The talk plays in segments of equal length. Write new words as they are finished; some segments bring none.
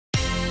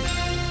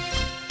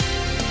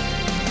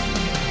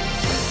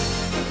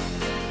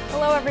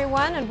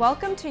everyone, and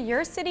welcome to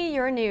Your City,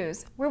 Your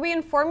News, where we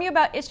inform you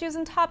about issues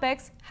and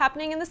topics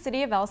happening in the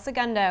city of El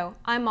Segundo.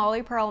 I'm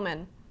Molly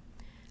Perlman.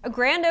 A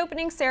grand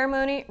opening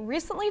ceremony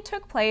recently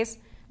took place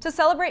to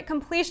celebrate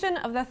completion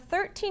of the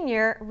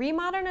 13-year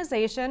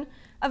remodernization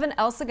of an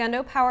El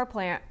Segundo power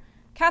plant.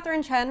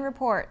 Catherine Chen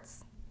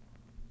reports.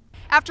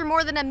 After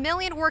more than 1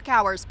 million work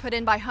hours put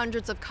in by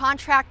hundreds of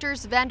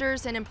contractors,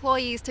 vendors, and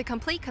employees to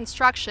complete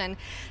construction,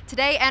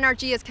 today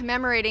NRG is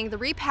commemorating the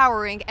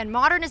repowering and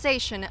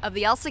modernization of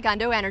the El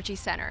Segundo Energy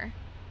Center.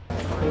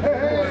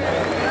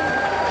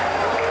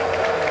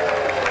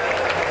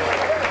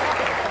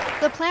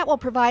 The plant will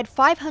provide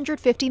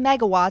 550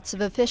 megawatts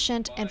of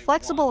efficient and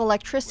flexible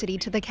electricity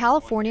to the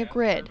California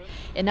grid,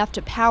 enough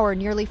to power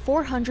nearly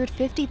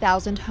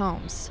 450,000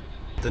 homes.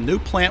 The new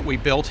plant we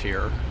built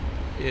here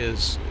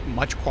is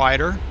much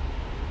quieter,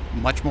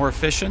 much more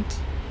efficient,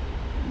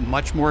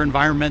 much more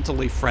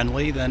environmentally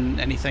friendly than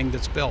anything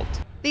that's built.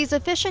 These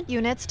efficient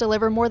units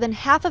deliver more than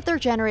half of their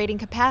generating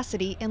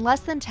capacity in less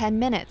than 10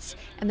 minutes,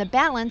 and the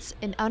balance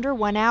in under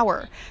 1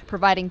 hour,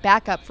 providing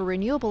backup for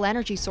renewable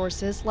energy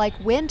sources like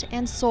wind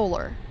and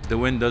solar. The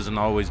wind doesn't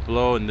always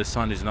blow and the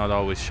sun is not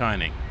always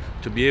shining.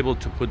 To be able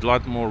to put a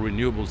lot more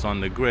renewables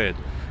on the grid,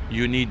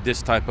 you need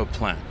this type of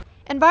plant.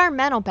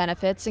 Environmental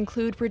benefits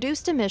include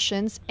reduced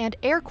emissions and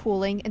air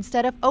cooling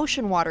instead of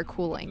ocean water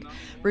cooling,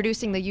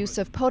 reducing the use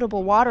of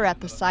potable water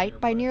at the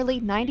site by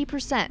nearly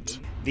 90%.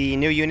 The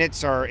new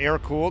units are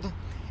air-cooled,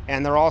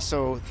 and they're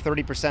also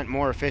 30%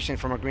 more efficient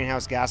from a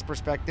greenhouse gas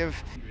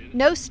perspective.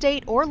 No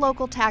state or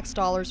local tax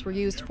dollars were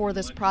used for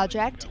this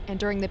project, and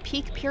during the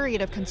peak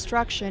period of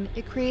construction,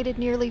 it created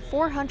nearly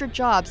 400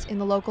 jobs in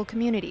the local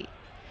community.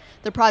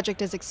 The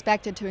project is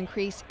expected to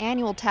increase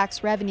annual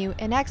tax revenue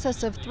in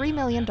excess of $3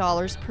 million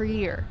per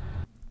year.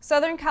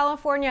 Southern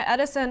California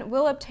Edison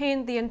will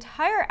obtain the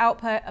entire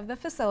output of the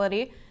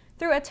facility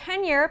through a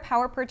 10-year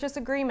power purchase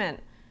agreement.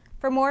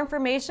 For more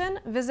information,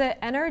 visit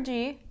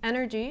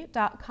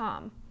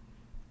nrgenergy.com.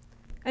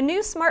 A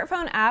new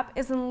smartphone app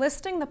is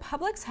enlisting the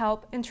public's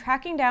help in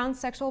tracking down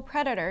sexual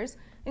predators,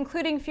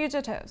 including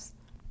fugitives.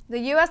 The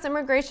U.S.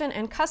 Immigration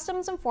and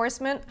Customs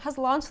Enforcement has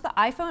launched the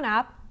iPhone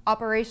app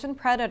Operation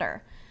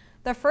Predator.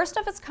 The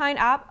first-of-its-kind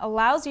app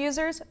allows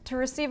users to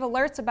receive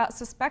alerts about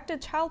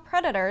suspected child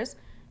predators,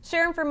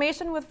 share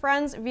information with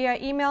friends via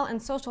email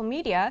and social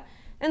media,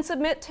 and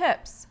submit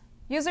tips.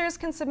 Users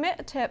can submit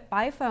a tip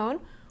by phone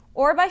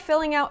or by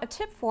filling out a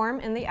tip form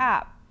in the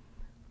app.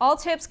 All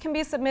tips can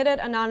be submitted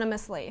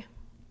anonymously.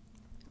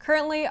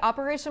 Currently,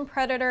 Operation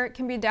Predator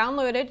can be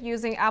downloaded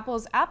using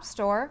Apple's App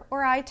Store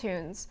or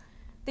iTunes.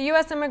 The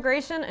U.S.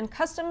 Immigration and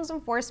Customs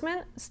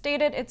Enforcement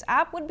stated its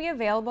app would be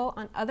available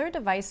on other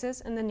devices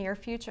in the near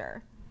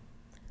future.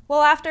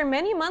 Well, after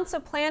many months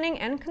of planning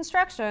and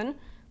construction,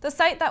 the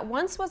site that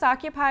once was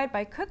occupied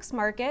by Cook's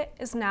Market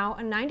is now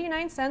a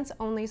 99-cents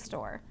only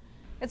store.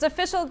 Its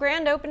official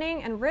grand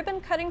opening and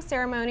ribbon-cutting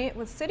ceremony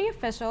with city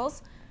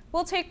officials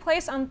will take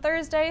place on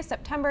Thursday,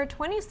 September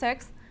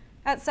 26th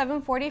at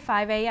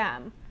 7:45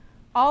 a.m.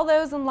 All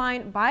those in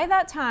line by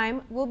that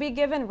time will be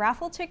given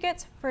raffle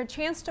tickets for a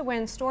chance to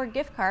win store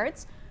gift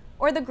cards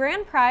or the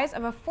grand prize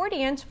of a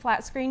 40-inch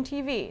flat-screen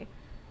TV.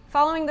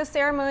 Following the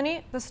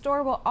ceremony, the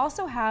store will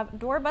also have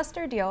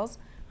doorbuster deals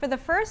for the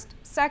first,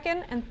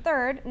 second, and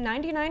third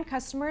 99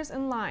 customers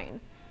in line.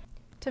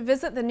 To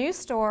visit the new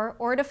store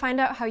or to find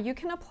out how you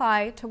can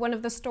apply to one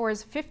of the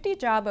store's 50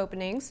 job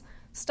openings,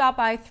 stop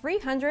by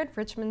 300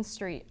 Richmond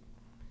Street.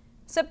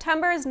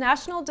 September is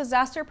National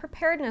Disaster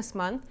Preparedness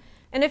Month,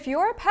 and if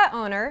you're a pet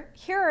owner,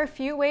 here are a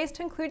few ways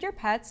to include your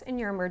pets in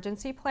your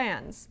emergency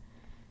plans.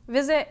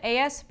 Visit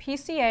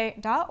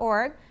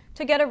aspca.org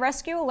to get a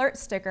rescue alert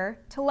sticker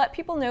to let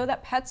people know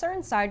that pets are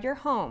inside your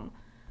home.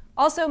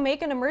 Also,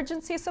 make an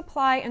emergency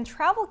supply and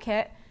travel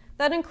kit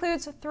that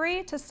includes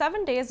 3 to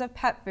 7 days of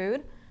pet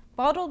food,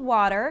 bottled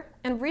water,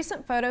 and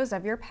recent photos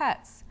of your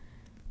pets.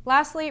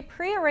 Lastly,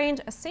 pre-arrange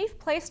a safe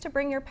place to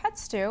bring your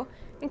pets to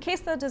in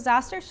case the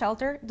disaster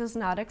shelter does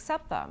not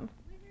accept them.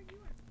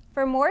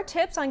 For more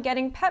tips on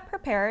getting pet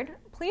prepared,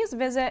 please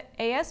visit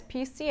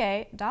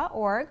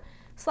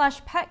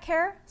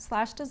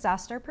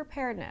aspca.org/petcare/disaster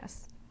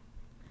preparedness.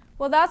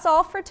 Well, that's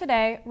all for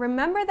today.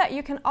 Remember that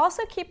you can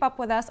also keep up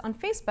with us on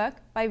Facebook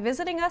by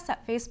visiting us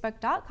at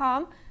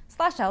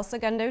facebook.com/El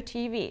Segundo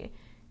TV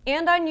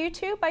and on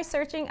YouTube by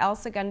searching El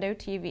Segundo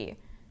TV.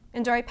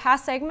 Enjoy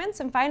past segments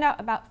and find out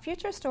about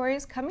future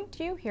stories coming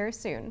to you here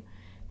soon.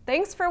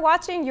 Thanks for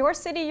watching Your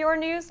City, Your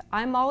News.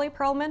 I'm Molly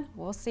Perlman.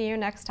 We'll see you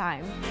next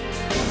time.